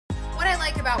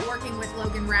like about working with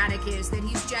Logan Ratick is that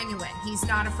he's genuine. He's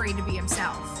not afraid to be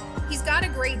himself. He's got a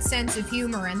great sense of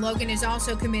humor, and Logan is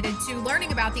also committed to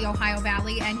learning about the Ohio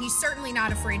Valley, and he's certainly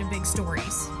not afraid of big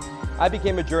stories. I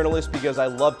became a journalist because I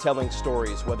love telling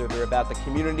stories, whether they're about the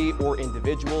community or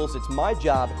individuals. It's my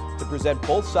job to present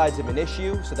both sides of an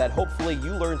issue so that hopefully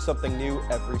you learn something new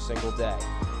every single day.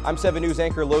 I'm 7 News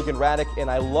anchor Logan Ratick, and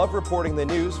I love reporting the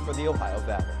news for the Ohio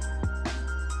Valley.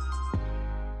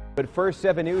 But first,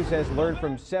 7 News has learned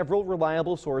from several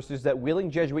reliable sources that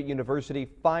Wheeling Jesuit University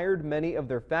fired many of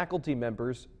their faculty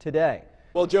members today.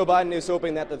 Well, Joe Biden is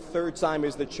hoping that the third time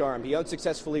is the charm. He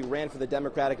unsuccessfully ran for the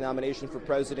Democratic nomination for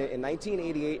president in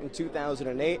 1988 and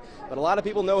 2008, but a lot of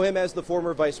people know him as the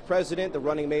former vice president, the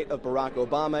running mate of Barack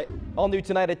Obama. All new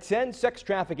tonight at 10, sex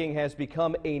trafficking has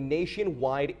become a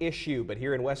nationwide issue, but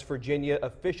here in West Virginia,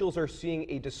 officials are seeing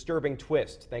a disturbing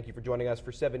twist. Thank you for joining us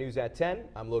for 7 News at 10.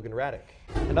 I'm Logan Ratick.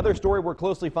 Another story we're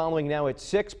closely following now at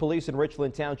 6. Police in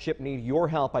Richland Township need your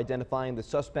help identifying the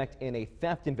suspect in a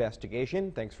theft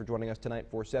investigation. Thanks for joining us tonight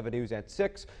for 7 News at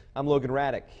 6. I'm Logan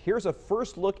Ratick. Here's a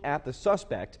first look at the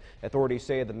suspect. Authorities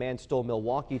say the man stole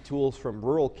Milwaukee tools from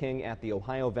Rural King at the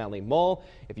Ohio Valley Mall.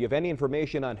 If you have any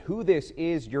information on who this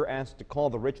is, you're asked to call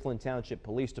the Richland Township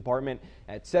Police Department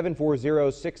at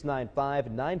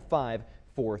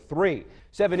 740-695-9543.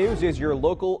 7 News is your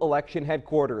local election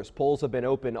headquarters. Polls have been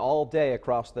open all day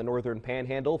across the northern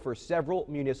panhandle for several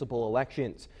municipal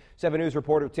elections. 7 News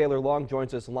reporter Taylor Long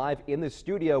joins us live in the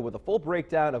studio with a full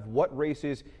breakdown of what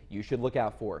races you should look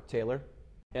out for. Taylor?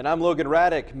 And I'm Logan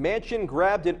Ratick. Manchin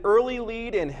grabbed an early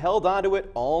lead and held onto it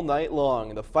all night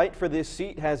long. The fight for this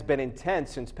seat has been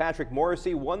intense since Patrick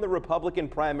Morrisey won the Republican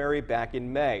primary back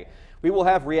in May. We will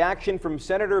have reaction from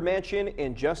Senator Manchin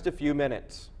in just a few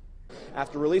minutes.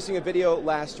 After releasing a video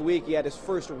last week, he had his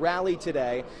first rally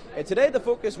today. And today the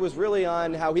focus was really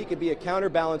on how he could be a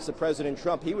counterbalance to President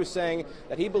Trump. He was saying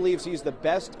that he believes he's the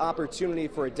best opportunity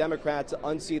for a Democrat to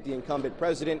unseat the incumbent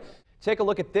president. Take a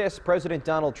look at this. President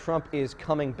Donald Trump is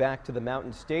coming back to the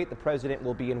Mountain State. The president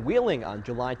will be in Wheeling on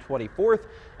July 24th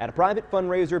at a private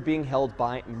fundraiser being held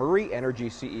by Murray Energy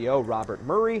CEO Robert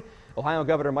Murray. Ohio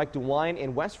Governor Mike DeWine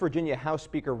and West Virginia House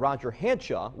Speaker Roger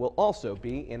Hanshaw will also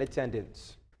be in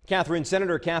attendance. Catherine,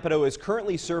 Senator Capito is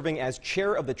currently serving as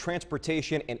chair of the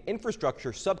Transportation and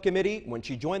Infrastructure Subcommittee. When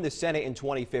she joined the Senate in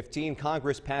 2015,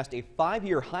 Congress passed a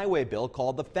 5-year highway bill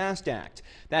called the FAST Act.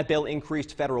 That bill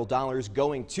increased federal dollars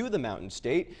going to the Mountain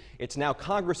State. It's now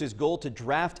Congress's goal to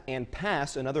draft and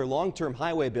pass another long-term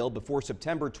highway bill before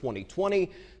September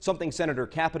 2020, something Senator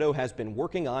Capito has been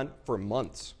working on for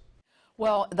months.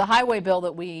 Well, the highway bill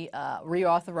that we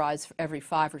reauthorize every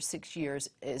 5 or 6 years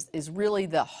is really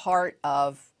the heart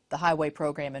of the highway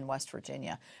program in West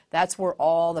Virginia. That's where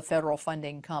all the federal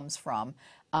funding comes from,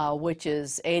 which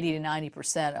is 80 to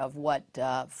 90% of what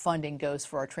funding goes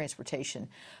for our transportation.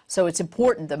 So it's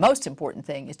important, the most important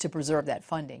thing is to preserve that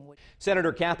funding.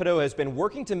 Senator Capito has been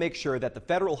working to make sure that the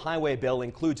federal highway bill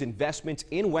includes investments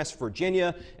in West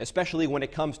Virginia, especially when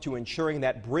it comes to ensuring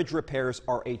that bridge repairs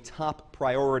are a top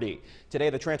priority. Today,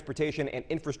 the Transportation and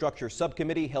Infrastructure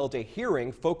Subcommittee held a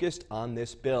hearing focused on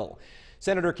this bill.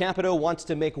 Senator Capito wants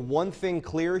to make one thing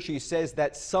clear. She says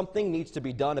that something needs to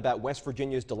be done about West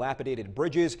Virginia's dilapidated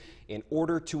bridges in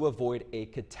order to avoid a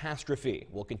catastrophe.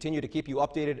 We'll continue to keep you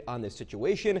updated on this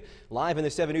situation. Live in the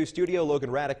 7 News studio,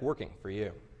 Logan Ratick working for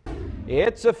you.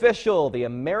 It's official. The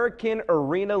American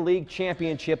Arena League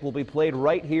Championship will be played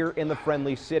right here in the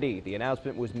Friendly City. The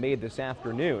announcement was made this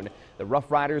afternoon. The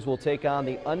Rough Riders will take on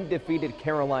the undefeated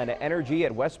Carolina Energy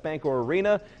at West Banco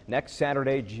Arena next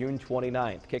Saturday, June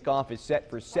 29th. Kickoff is set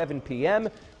for 7 p.m.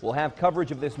 We'll have coverage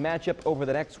of this matchup over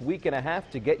the next week and a half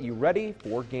to get you ready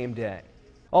for game day.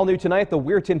 All new tonight, the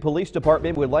Weirton Police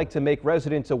Department would like to make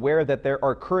residents aware that there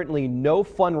are currently no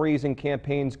fundraising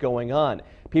campaigns going on.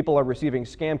 People are receiving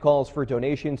scam calls for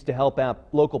donations to help out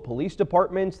local police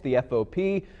departments, the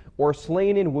FOP, or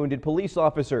slain and wounded police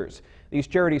officers. These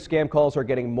charity scam calls are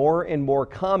getting more and more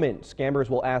common. Scammers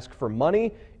will ask for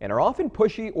money and are often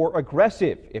pushy or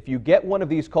aggressive. If you get one of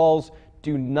these calls,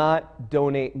 do not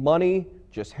donate money.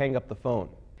 Just hang up the phone.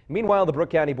 Meanwhile, the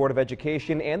Brooke County Board of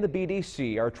Education and the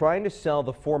BDC are trying to sell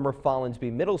the former Follansbee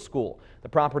Middle School. The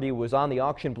property was on the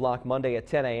auction block Monday at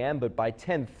 10 a.m., but by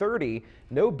 10:30,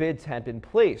 no bids had been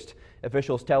placed.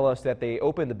 Officials tell us that they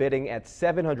opened the bidding at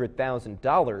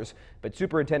 $700,000, but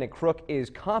Superintendent Crook is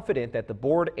confident that the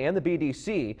board and the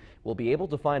BDC will be able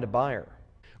to find a buyer.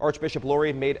 Archbishop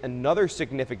Lurie made another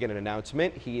significant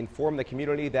announcement. He informed the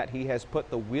community that he has put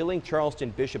the Wheeling-Charleston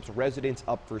Bishop's residence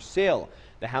up for sale.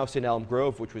 The house in Elm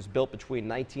Grove, which was built between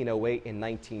 1908 and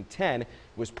 1910,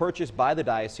 was purchased by the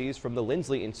diocese from the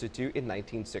Lindsley Institute in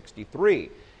 1963.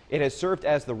 It has served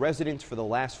as the residence for the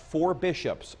last 4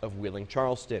 bishops of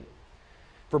Wheeling-Charleston.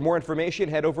 For more information,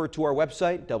 head over to our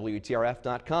website,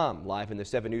 WTRF.com. Live in the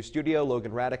 7 News studio,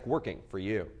 Logan Ratick working for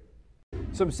you.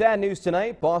 Some sad news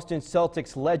tonight. Boston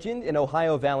Celtics legend and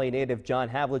Ohio Valley native John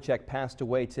Havlicek passed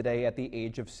away today at the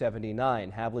age of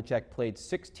 79. Havlicek played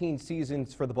 16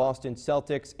 seasons for the Boston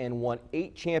Celtics and won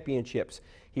 8 championships.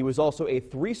 He was also a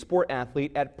 3-sport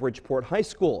athlete at Bridgeport High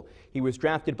School. He was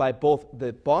drafted by both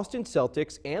the Boston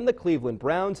Celtics and the Cleveland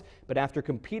Browns, but after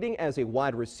competing as a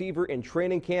wide receiver in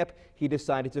training camp, he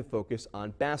decided to focus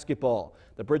on basketball.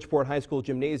 The Bridgeport High School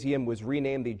Gymnasium was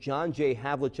renamed the John J.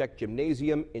 Havlicek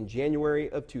Gymnasium in January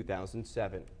of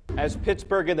 2007. As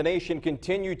Pittsburgh and the nation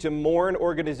continue to mourn,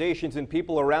 organizations and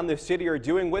people around the city are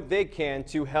doing what they can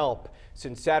to help.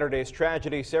 Since Saturday's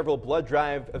tragedy, several blood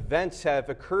drive events have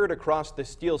occurred across the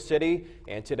Steel City,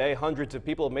 and today hundreds of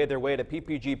people made their way to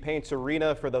PPG Paints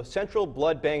Arena for the Central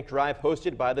Blood Bank Drive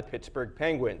hosted by the Pittsburgh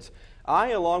Penguins.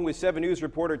 I, along with 7 News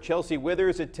reporter Chelsea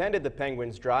Withers, attended the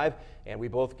Penguins Drive, and we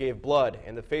both gave blood.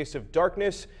 In the face of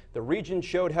darkness, the region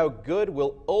showed how good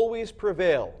will always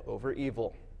prevail over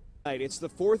evil. It's the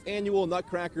 4th annual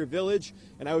Nutcracker Village,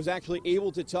 and I was actually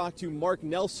able to talk to Mark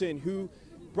Nelson, who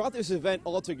brought this event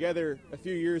all together a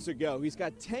few years ago. He's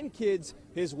got 10 kids,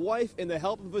 his wife, and the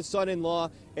help of his son-in-law,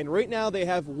 and right now they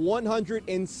have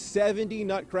 170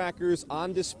 nutcrackers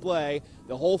on display.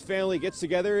 The whole family gets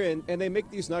together and they make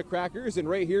these nutcrackers, and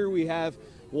right here we have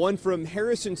one from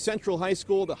Harrison Central High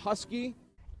School, the Husky.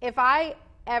 If I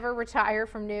ever retire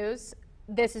from news,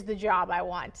 this is the job I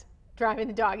want. Driving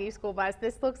the doggy school bus.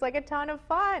 This looks like a ton of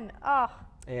fun. Oh.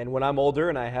 And when I'm older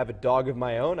and I have a dog of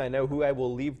my own, I know who I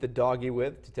will leave the doggy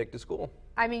with to take to school.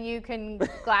 I mean, you can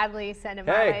gladly send him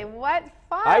Hey, away. What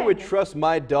fun! I would trust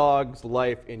my dog's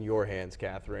life in your hands,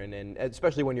 Catherine, and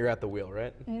especially when you're at the wheel,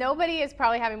 right? Nobody is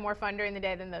probably having more fun during the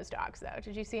day than those dogs, though.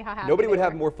 Did you see how happy Nobody would they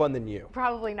have were? more fun than you.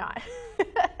 Probably not.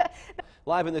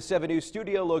 Live in the 7 News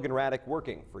studio, Logan Ratick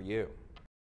working for you.